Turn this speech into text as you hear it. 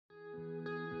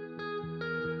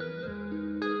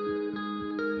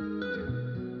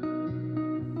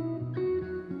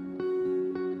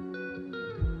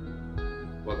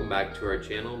back to our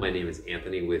channel. My name is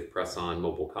Anthony with Press On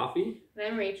Mobile Coffee. And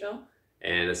I'm Rachel.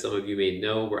 And as some of you may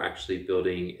know, we're actually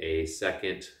building a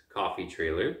second coffee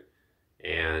trailer.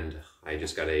 And I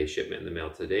just got a shipment in the mail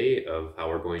today of how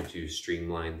we're going to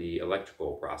streamline the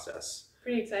electrical process.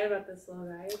 Pretty excited about this little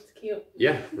guy. It's cute.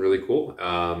 Yeah, really cool.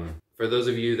 For those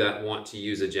of you that want to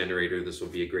use a generator, this will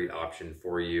be a great option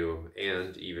for you.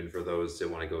 And even for those that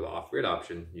want to go the off-grid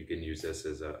option, you can use this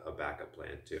as a backup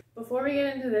plan too. Before we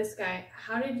get into this guy,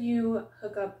 how did you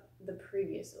hook up the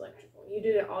previous electrical? You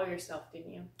did it all yourself,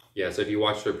 didn't you? Yeah, so if you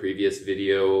watched our previous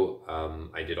video,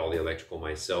 I did all the electrical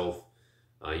myself.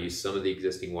 Used some of the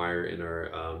existing wire in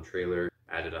our trailer,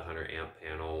 added a 100 amp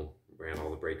panel, ran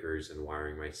all the breakers and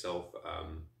wiring myself.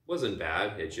 Wasn't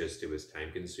bad, it was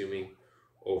time consuming.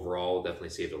 Overall, definitely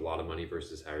saved a lot of money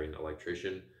versus hiring an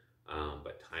electrician,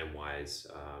 but time-wise,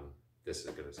 this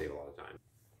is going to save a lot of time.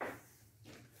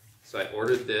 So I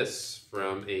ordered this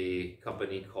from a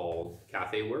company called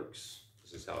Cafewerks.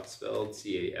 This is how it's spelled,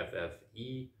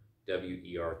 Caffewerks,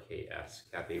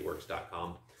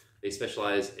 cafewerks.com. They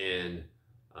specialize in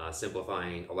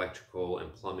simplifying electrical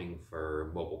and plumbing for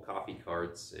mobile coffee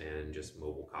carts and just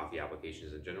mobile coffee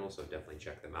applications in general, so definitely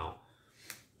check them out.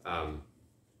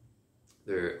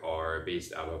 They are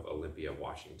based out of Olympia,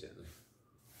 Washington.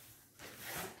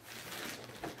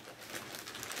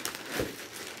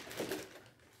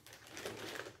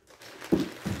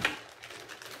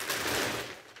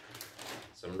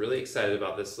 So I'm really excited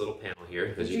about this little panel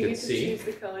here, as you can see. Did you get to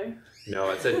choose the color?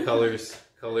 No, it said colors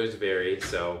vary,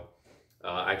 so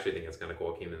I actually think it's kind of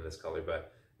cool it came in this color,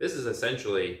 but this is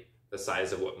essentially the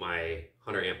size of what my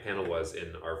 100 amp panel was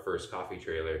in our first coffee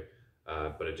trailer.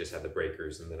 But it just had the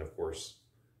breakers and then of course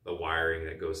the wiring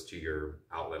that goes to your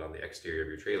outlet on the exterior of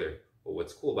your trailer. But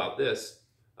what's cool about this,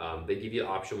 they give you the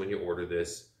option when you order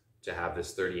this to have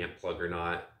this 30 amp plug or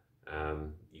not.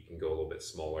 You can go a little bit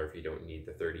smaller if you don't need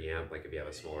the 30 amp, like if you have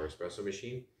a smaller espresso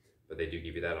machine, but they do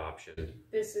give you that option.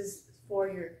 This is for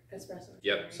your espresso machine.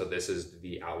 Yep, right? so this is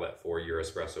the outlet for your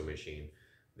espresso machine.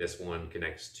 This one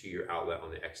connects to your outlet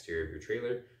on the exterior of your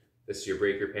trailer. This is your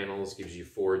breaker panels, gives you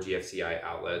 4 GFCI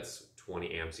outlets,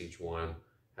 20 amps each one,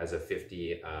 has a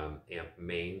 50 amp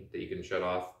main that you can shut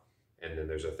off, and then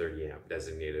there's a 30 amp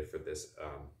designated for this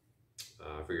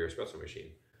for your espresso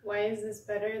machine. Why is this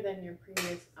better than your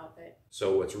previous outlet?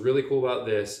 So what's really cool about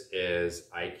this is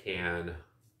I can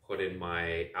put in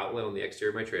my outlet on the exterior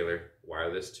of my trailer,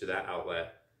 wire this to that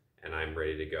outlet, and I'm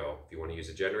ready to go. If you want to use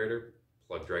a generator,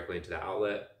 plug directly into the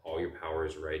outlet, all your power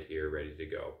is right here, ready to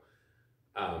go.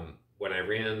 When I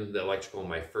ran the electrical in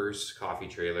my first coffee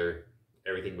trailer,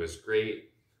 everything was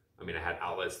great. I mean, I had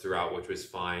outlets throughout, which was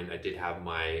fine. I did have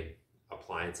my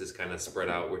appliances kind of spread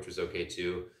out, which was okay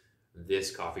too. This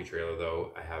coffee trailer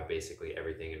though, I have basically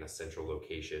everything in a central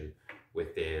location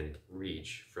within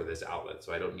reach for this outlet.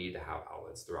 So I don't need to have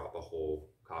outlets throughout the whole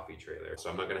coffee trailer.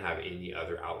 So I'm not gonna have any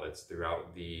other outlets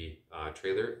throughout the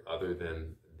trailer other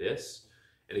than this.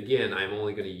 And again, I'm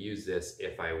only gonna use this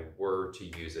if I were to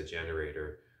use a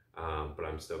generator. But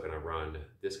I'm still going to run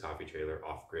this coffee trailer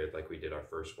off-grid like we did our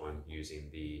first one using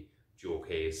the dual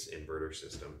case inverter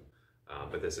system.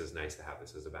 But this is nice to have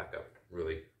this as a backup.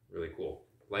 Really, really cool.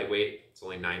 Lightweight, it's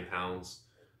only 9 pounds.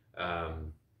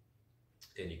 And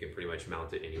you can pretty much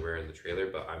mount it anywhere in the trailer,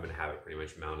 but I'm going to have it pretty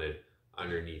much mounted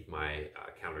underneath my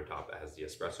countertop that has the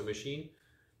espresso machine.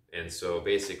 And so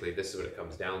basically this is what it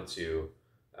comes down to.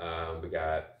 We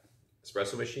got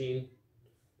espresso machine,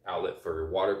 outlet for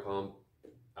water pump,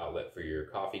 outlet for your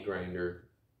coffee grinder,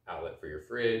 outlet for your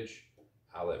fridge,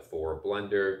 outlet for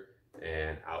blender,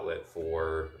 and outlet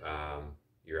for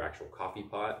your actual coffee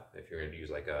pot if you're going to use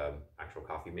like a actual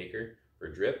coffee maker for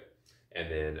drip,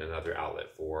 and then another outlet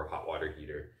for hot water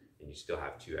heater. And you still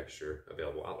have 2 extra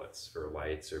available outlets for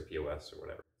lights or POS or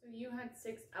whatever. So you had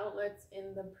 6 outlets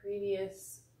in the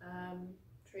previous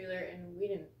trailer, and we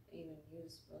didn't even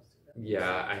use most of them.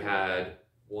 Yeah, I had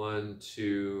 1,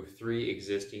 2, 3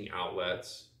 existing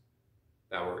outlets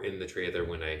that were in the trailer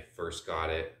when I first got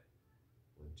it.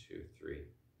 1, 2, 3.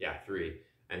 Yeah, 3.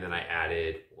 And then I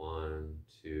added 1,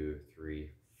 2, 3,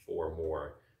 4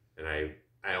 more. And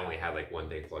I only had like 1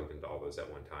 thing plugged into all those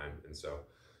at one time. And so,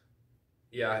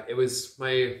 yeah, it was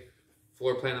my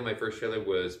floor plan on my first trailer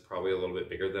was probably a little bit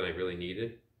bigger than I really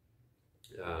needed.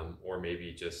 Or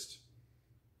maybe just,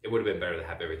 it would have been better to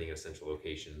have everything in a central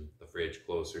location, the fridge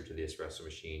closer to the espresso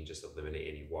machine, just eliminate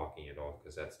any walking at all,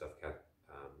 because that stuff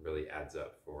really adds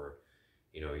up for,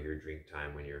 you know, your drink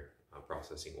time when you're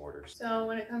processing orders. So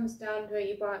when it comes down to it,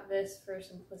 you bought this for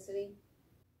simplicity?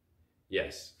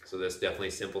 Yes, so this definitely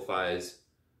simplifies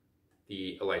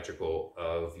the electrical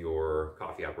of your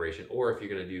coffee operation, or if you're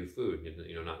going to do food,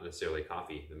 you know, not necessarily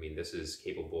coffee. I mean, this is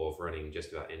capable of running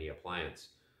just about any appliance.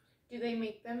 Do they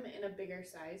make them in a bigger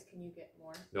size? Can you get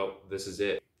more? Nope, this is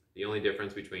it. The only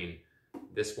difference between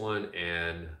this one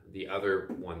and the other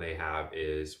one they have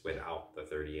is without the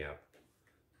 30 amp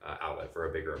outlet for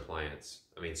a bigger appliance.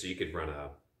 I mean, so you could run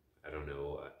I don't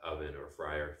know, oven or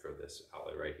fryer for this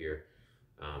outlet right here.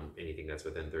 Anything that's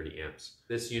within 30 amps.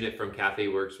 This unit from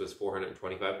Cafewerks was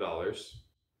 $425.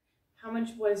 How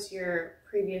much was your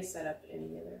previous setup in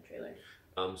the other trailer?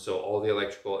 So all the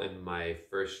electrical in my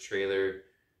first trailer,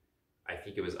 I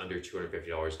think it was under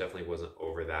 $250. Definitely wasn't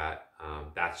over that.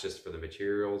 That's just for the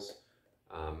materials.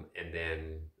 And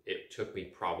then it took me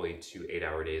probably 2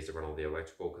 8-hour days to run all the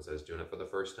electrical because I was doing it for the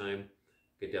first time.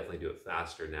 Could definitely do it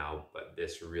faster now, but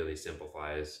this really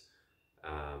simplifies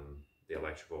the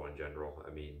electrical in general.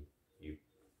 I mean,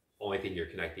 only thing you're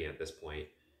connecting at this point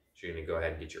is you're gonna go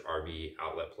ahead and get your RV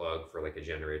outlet plug for like a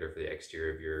generator for the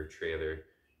exterior of your trailer.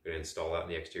 You're gonna install that in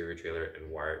the exterior trailer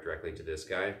and wire it directly to this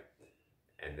guy,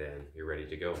 and then you're ready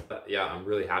to go. But yeah, I'm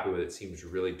really happy with it. It seems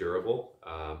really durable.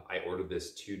 I ordered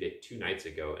this two nights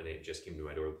ago, and it just came to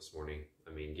my door this morning.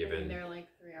 I mean, given they're like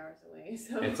 3 hours away,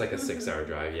 so it's like a 6-hour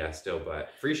drive, yeah, still, but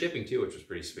free shipping too, which was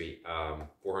pretty sweet.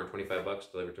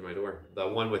 $425 delivered to my door. The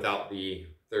one without the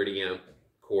 30 amp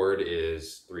cord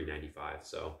is $395.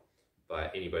 So,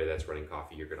 but anybody that's running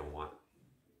coffee, you're gonna want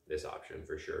this option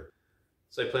for sure.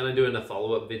 So I plan on doing a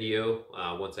follow-up video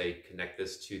once I connect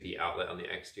this to the outlet on the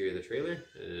exterior of the trailer,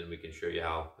 and then we can show you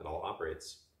how it all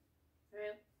operates. All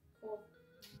right, cool.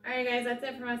 All right, guys, that's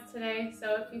it from us today.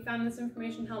 So if you found this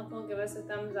information helpful, give us a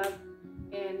thumbs up,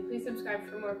 and please subscribe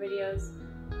for more videos.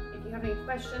 If you have any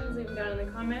questions, leave them down in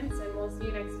the comments, and we'll see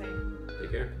you next time.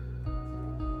 Take care.